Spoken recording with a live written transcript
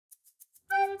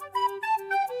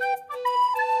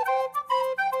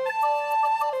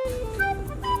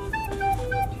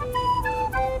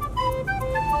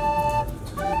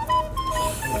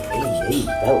Hey,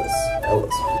 fellas.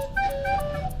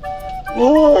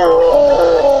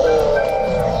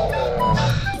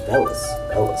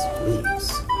 Fellas, please.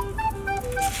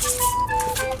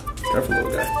 Careful,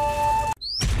 little guy.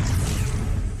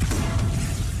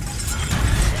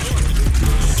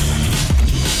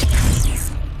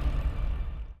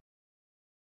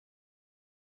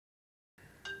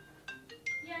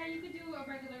 Yeah, you could do a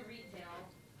regular retail.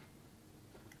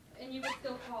 And you would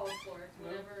still call, of course,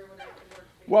 whatever works for you.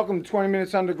 Welcome to 20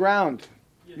 Minutes Underground,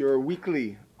 your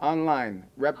weekly online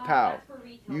reptile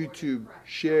YouTube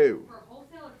show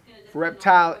for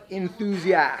reptile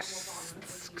enthusiasts.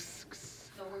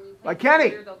 Like Kenny.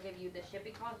 They'll give you the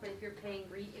shipping cost, but if you're paying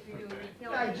doing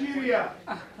retail, Nigeria.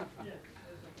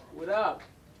 What up?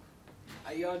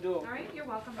 How y'all doing? all right, you're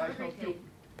welcome. Have a great day.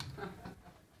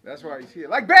 That's why he's here.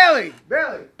 Like Bailey.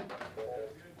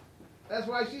 That's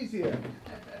why she's here.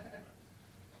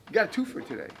 You got a twofer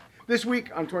today. This week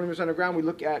on 20 Minutes Underground, we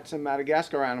look at some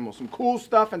Madagascar animals, some cool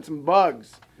stuff and some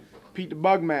bugs. Pete the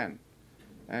Bugman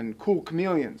and cool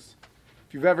chameleons.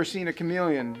 If you've ever seen a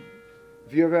chameleon,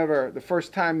 the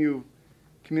first time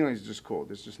chameleons are just cool.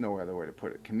 There's just no other way to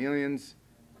put it. Chameleons,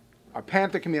 a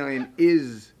Panther Chameleon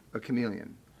is a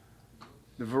chameleon.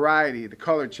 The variety, the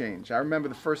color change. I remember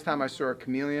the first time I saw a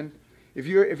chameleon. If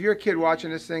you're a kid watching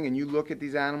this thing and you look at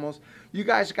these animals, you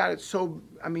guys got it so,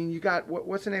 I mean, you got,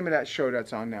 what's the name of that show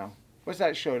that's on now? What's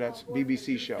that show that's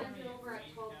BBC show?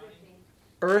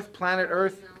 Earth, Planet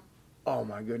Earth? Oh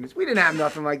my goodness, we didn't have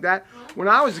nothing like that. When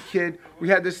I was a kid, we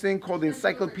had this thing called the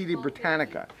Encyclopedia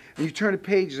Britannica. And you turn the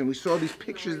pages and we saw these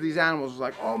pictures of these animals. It was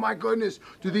like, oh my goodness,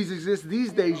 do these exist?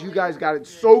 These days, you guys got it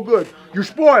so good. You're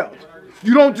spoiled.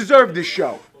 You don't deserve this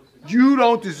show. You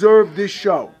don't deserve this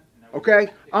show. Okay?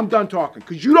 I'm done talking,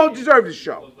 because you don't deserve this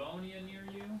show.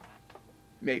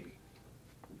 Maybe.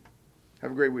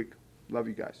 Have a great week. Love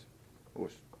you guys.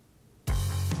 Awesome.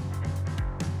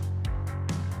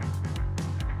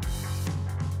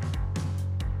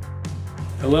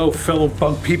 Hello, fellow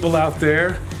bug people out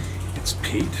there. It's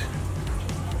Pete,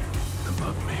 the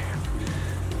Bug Man.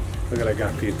 Look what I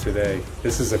got for you today.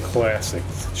 This is a classic.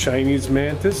 Chinese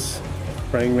Mantis,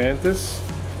 Praying Mantis.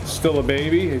 Still a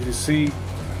baby. As you see,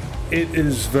 it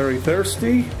is very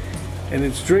thirsty, and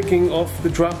it's drinking off the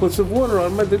droplets of water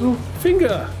on my little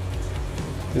finger.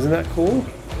 Isn't that cool?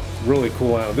 Really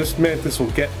cool animal. This mantis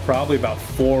will get probably about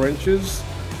 4 inches.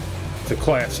 It's a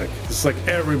classic. It's like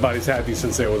everybody's had these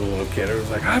since they were a little kid.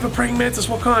 Everyone's like, I have a praying mantis,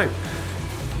 what kind?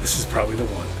 This is probably the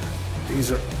one.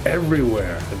 These are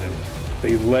everywhere. And then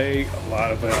they lay a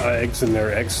lot of eggs in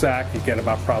their egg sac. You get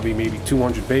about probably maybe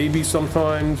 200 babies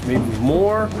sometimes, maybe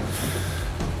more.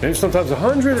 Maybe sometimes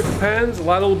 100, it depends. A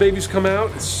lot of little babies come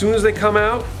out. As soon as they come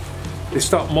out, they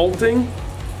start molting.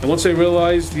 And once they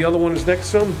realize the other one is next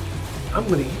to them, I'm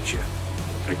gonna eat you.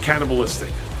 They're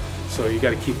cannibalistic. So you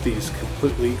gotta keep these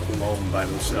completely alone by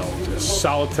themselves. They're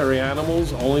solitary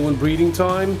animals, only when breeding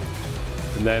time.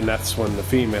 And then that's when the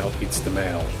female eats the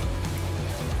male.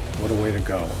 What a way to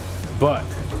go. But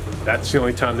that's the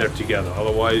only time they're together.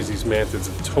 Otherwise, these mantids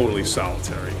are totally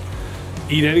solitary.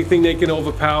 Eat anything they can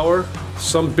overpower.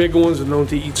 Some big ones are known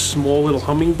to eat small little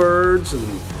hummingbirds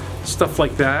and stuff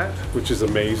like that, which is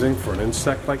amazing for an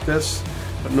insect like this.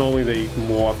 But normally they eat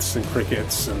moths and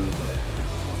crickets and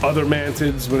other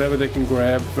mantids, whatever they can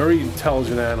grab. Very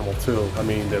intelligent animal too. I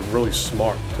mean, they're really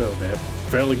smart too. They have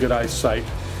fairly good eyesight.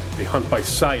 They hunt by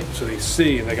sight, so they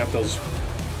see, and they got those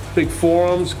big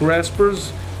forearms,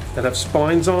 graspers, that have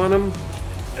spines on them,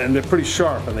 and they're pretty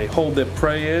sharp, and they hold their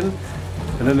prey in,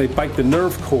 and then they bite the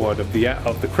nerve cord of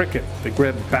the cricket. They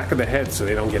grab the back of the head so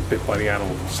they don't get bit by the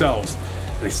animal themselves,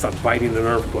 and they start biting the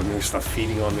nerve cord, and they start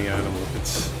feeding on the animal.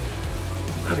 It's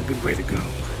not a good way to go,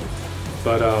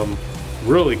 but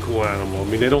really cool animal. I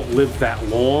mean, they don't live that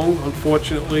long,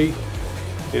 unfortunately.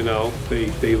 You know,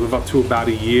 they live up to about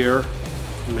a year.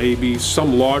 Maybe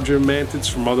some larger mantids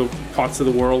from other parts of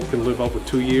the world can live up to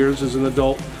 2 years as an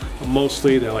adult. But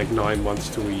mostly they're like 9 months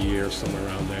to a year, somewhere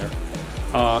around there.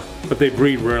 But they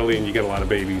breed rarely and you get a lot of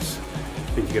babies.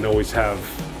 I think you can always have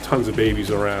tons of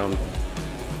babies around.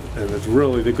 And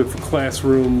they're good for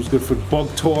classrooms, good for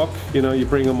bug talk. You know, you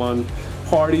bring them on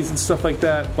parties and stuff like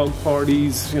that, bug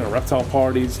parties, you know, reptile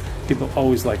parties. People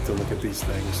always like to look at these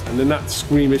things. And they're not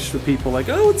squeamish for people like,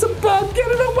 oh, it's a bug, get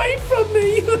it away from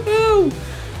me.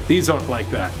 These aren't like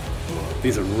that.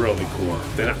 These are really cool.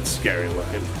 They're not scary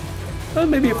looking. Well,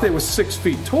 maybe if they were 6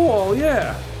 feet tall,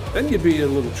 yeah, then you'd be in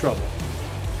a little trouble.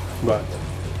 But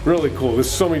really cool. There's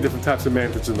so many different types of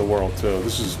mantids in the world too.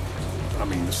 This is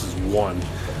one.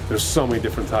 There's so many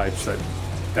different types that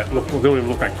don't even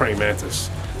look like praying mantis.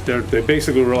 They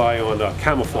basically rely on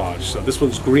camouflage. So this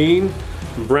one's green,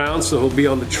 and brown, so he'll be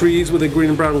on the trees with the green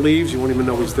and brown leaves. You won't even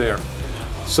know he's there.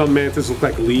 Some mantis look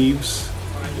like leaves,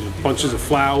 bunches of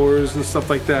flowers and stuff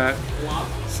like that.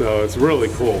 So it's really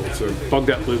cool. It's a bug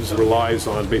that relies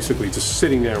on basically just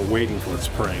sitting there and waiting for its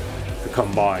prey to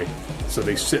come by. So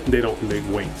they sit and they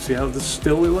wait. See how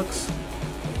still he looks?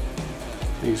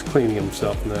 He's cleaning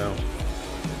himself now.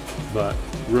 But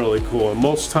really cool. And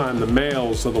most time the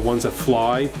males are the ones that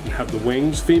fly and have the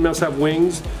wings. Females have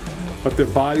wings, but their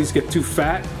bodies get too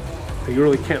fat. They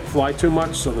really can't fly too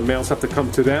much, so the males have to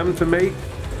come to them to mate.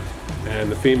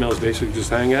 And the females basically just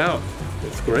hang out.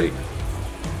 It's great.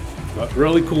 But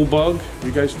really cool bug. If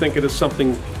you guys think it is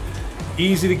something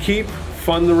easy to keep,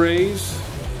 fun to raise,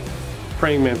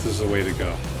 praying mantis is the way to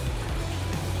go.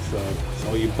 So,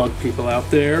 all you bug people out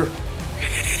there,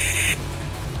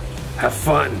 have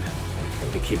fun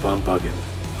and keep on bugging.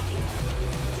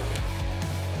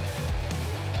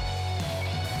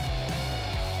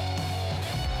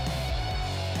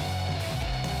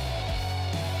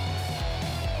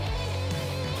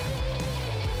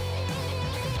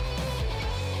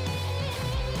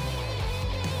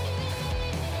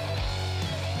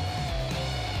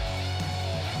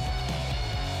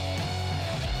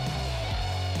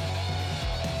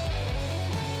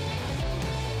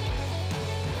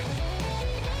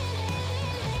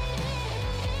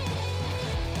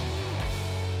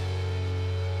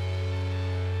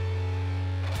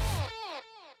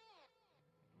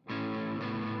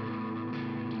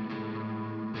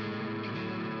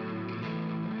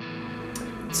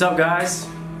 What's up, guys?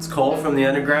 It's Cole from the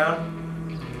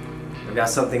underground. I've got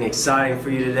something exciting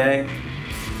for you today.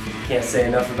 Can't say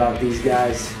enough about these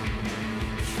guys.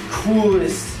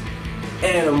 Coolest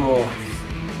animal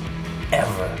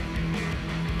ever.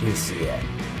 Do you see that?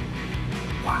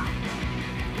 Wow.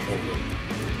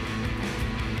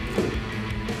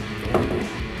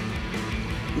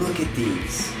 Look at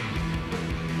these.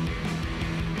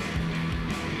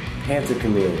 Panther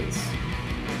Chameleons.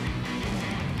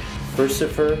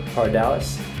 Furcifer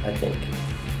pardalis, I think.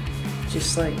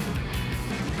 Just like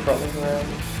crawling around.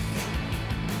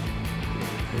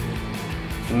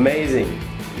 Amazing.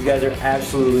 These guys are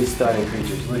absolutely stunning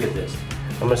creatures. Look at this.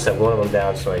 I'm gonna set one of them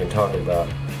down so I can talk about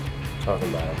them.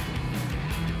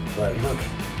 But look.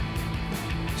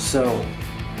 So,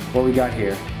 what we got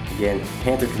here, again,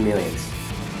 Panther Chameleons.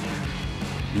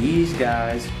 These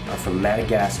guys are from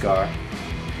Madagascar.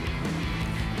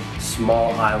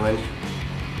 Small island.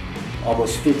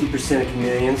 Almost 50% of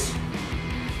chameleons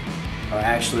are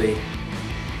actually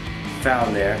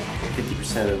found there,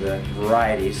 50% of the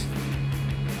varieties.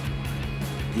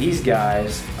 These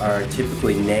guys are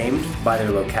typically named by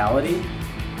their locality.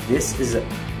 This is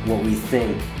what we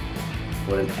think,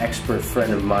 what an expert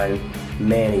friend of mine,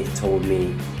 Manny, told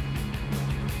me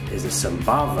is a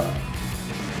Sambava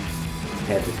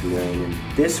Panther Chameleon.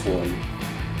 And this one,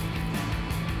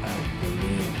 I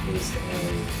believe, is a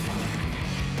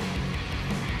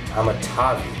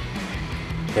Amatavi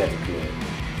Panther Chameleon.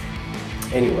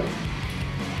 Anyway,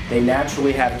 they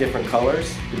naturally have different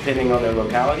colors depending on their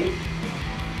locality,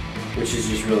 which is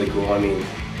just really cool. I mean,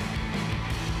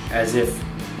 as if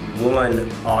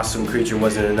one awesome creature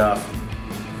wasn't enough,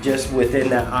 just within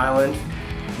that island,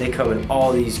 they come in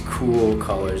all these cool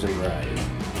colors and varieties.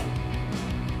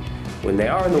 When they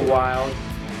are in the wild,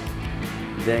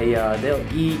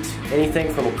 they'll eat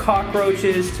anything from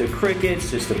cockroaches to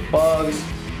crickets, just to bugs,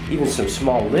 even some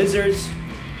small lizards.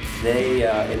 They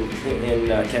in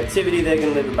captivity they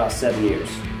can live about 7 years.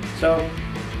 So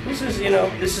this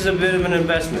is a bit of an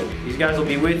investment. These guys will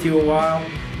be with you a while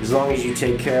as long as you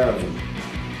take care of them.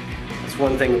 That's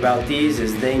one thing about these,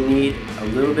 is they need a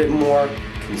little bit more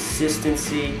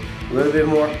consistency, a little bit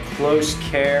more close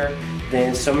care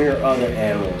than some of your other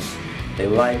animals. They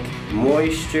like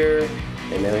moisture,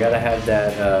 and they gotta have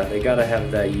that.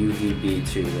 UVB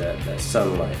too, that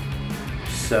sunlight.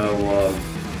 So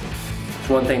it's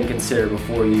one thing to consider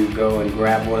before you go and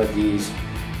grab one of these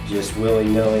just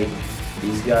willy-nilly.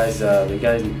 These guys, you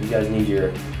guys need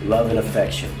your love and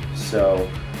affection. So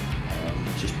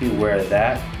just be aware of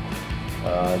that.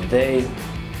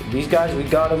 These guys, we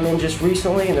got them in just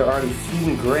recently, and they're already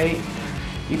feeding great.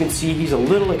 You can see he's a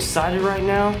little excited right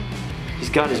now. He's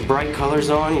got his bright colors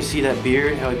on. You see that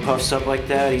beard, how he puffs up like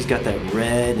that? He's got that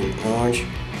red and orange.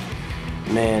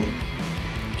 Man,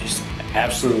 just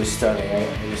absolutely stunning.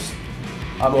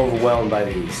 I'm overwhelmed by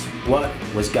these. What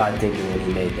was God thinking when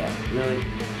he made that? Really?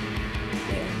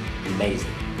 Man,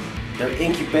 amazing. Their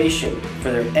incubation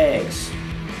for their eggs,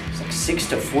 it's like 6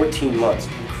 to 14 months.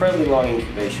 Incredibly long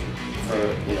incubation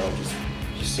for,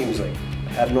 just seems like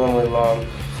abnormally long.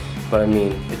 But I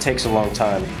mean, it takes a long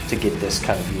time to get this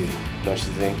kind of beauty, don't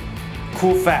you think?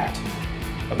 cool fact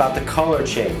about the color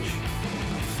change.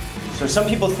 So some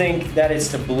people think that it's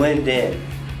to blend in,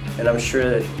 and I'm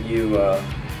sure that you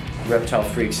reptile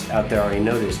freaks out there already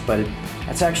know this, but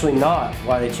that's actually not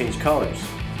why they change colors.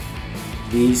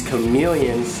 These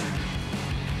chameleons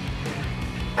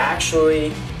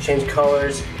actually change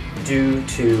colors due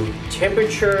to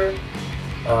temperature,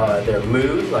 their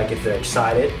mood, like if they're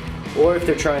excited, or if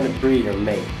they're trying to breed or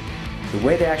mate. The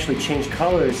way they actually change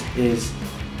colors is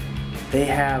they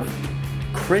have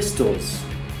crystals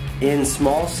in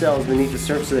small cells beneath the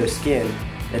surface of their skin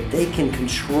that they can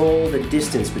control the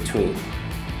distance between.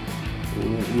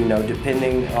 You know,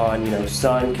 depending on,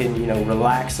 sun can,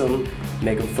 relax them,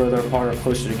 make them further apart or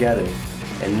closer together.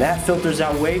 And that filters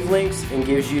out wavelengths and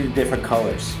gives you the different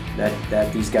colors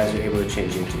that these guys are able to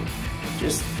change into.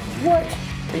 Just, what?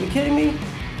 Are you kidding me?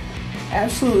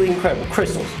 Absolutely incredible.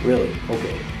 Crystals, really?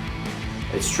 Okay.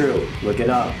 It's true. Look it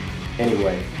up.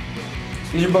 Anyway,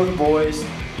 these are both boys.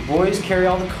 The boys carry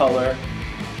all the color.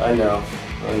 I know.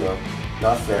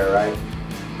 Not fair, right?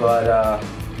 But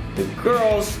the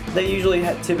girls, they usually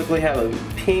typically have a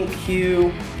pink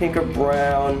hue, pink or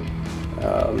brown.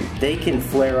 They can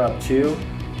flare up too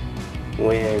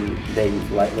when they,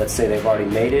 let's say they've already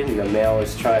mated and the male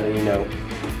is trying to,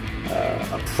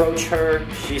 approach her.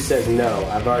 She says no,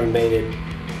 I've already mated,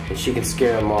 and she can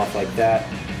scare them off like that.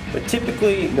 But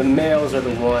typically the males are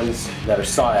the ones that are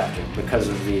sought after because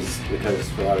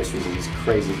for obvious reasons, these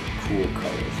crazy cool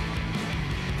colors.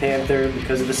 Panther,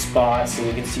 because of the spots, and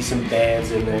you can see some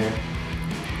bands in there.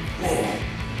 Man.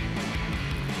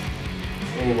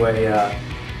 Anyway,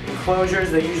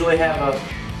 enclosures, they usually have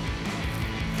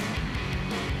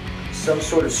some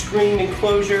sort of screened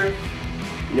enclosure.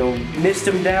 Mist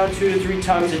them down 2 to 3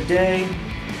 times a day.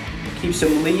 Keep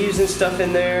some leaves and stuff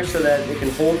in there so that it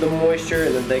can hold the moisture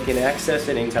and that they can access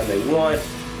it anytime they want.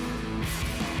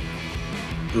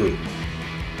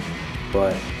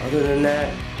 But other than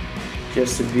that,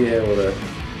 just to be able to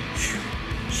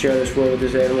share this world with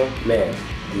this animal, man,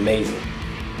 amazing.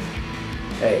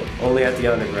 Hey, only at the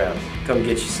underground. Come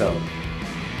get you some.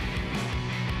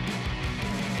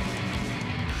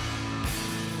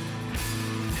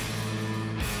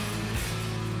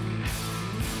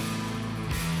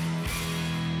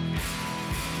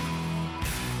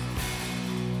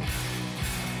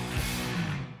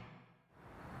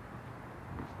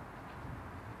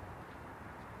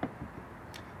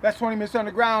 That's 20 Minutes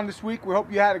Underground this week. We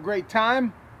hope you had a great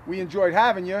time. We enjoyed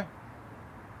having you.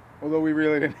 Although we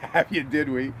really didn't have you, did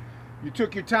we? You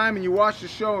took your time and you watched the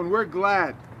show, and we're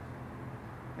glad.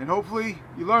 And hopefully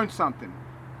you learned something.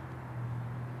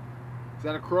 Is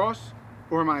that a cross?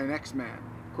 Or am I an X-Man?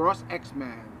 Cross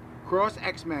X-Man. Cross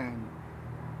X-Man.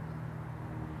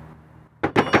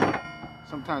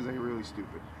 Sometimes I get really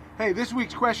stupid. Hey, this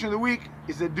week's question of the week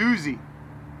is a doozy.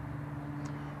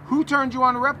 Who turned you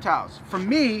on to reptiles? For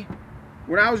me,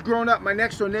 when I was growing up, my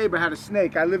next door neighbor had a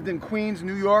snake. I lived in Queens,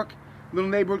 New York, a little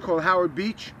neighborhood called Howard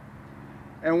Beach.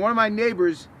 And one of my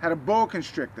neighbors had a boa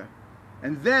constrictor.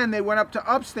 And then they went up to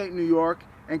upstate New York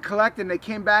and collected, and they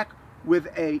came back with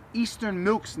a eastern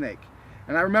milk snake.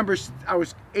 And I remember I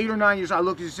was 8 or 9 years old. I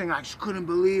looked at this thing, I just couldn't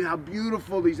believe how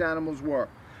beautiful these animals were.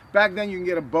 Back then you can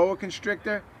get a boa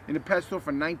constrictor in the pet store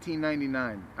for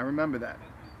 $19.99. I remember that.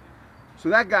 So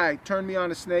that guy turned me on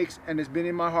to snakes, and it's been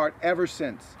in my heart ever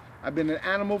since. I've been an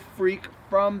animal freak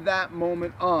from that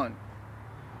moment on.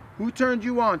 Who turned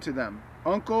you on to them?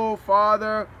 Uncle,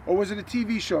 father, or was it a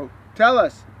TV show? Tell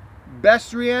us.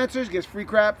 Best 3 answers gets free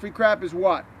crap. Free crap is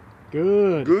what?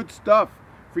 Good. Good stuff.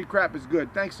 Free crap is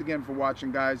good. Thanks again for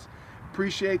watching, guys.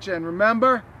 Appreciate you. And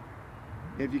remember,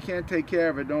 if you can't take care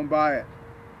of it, don't buy it.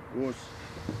 Oos.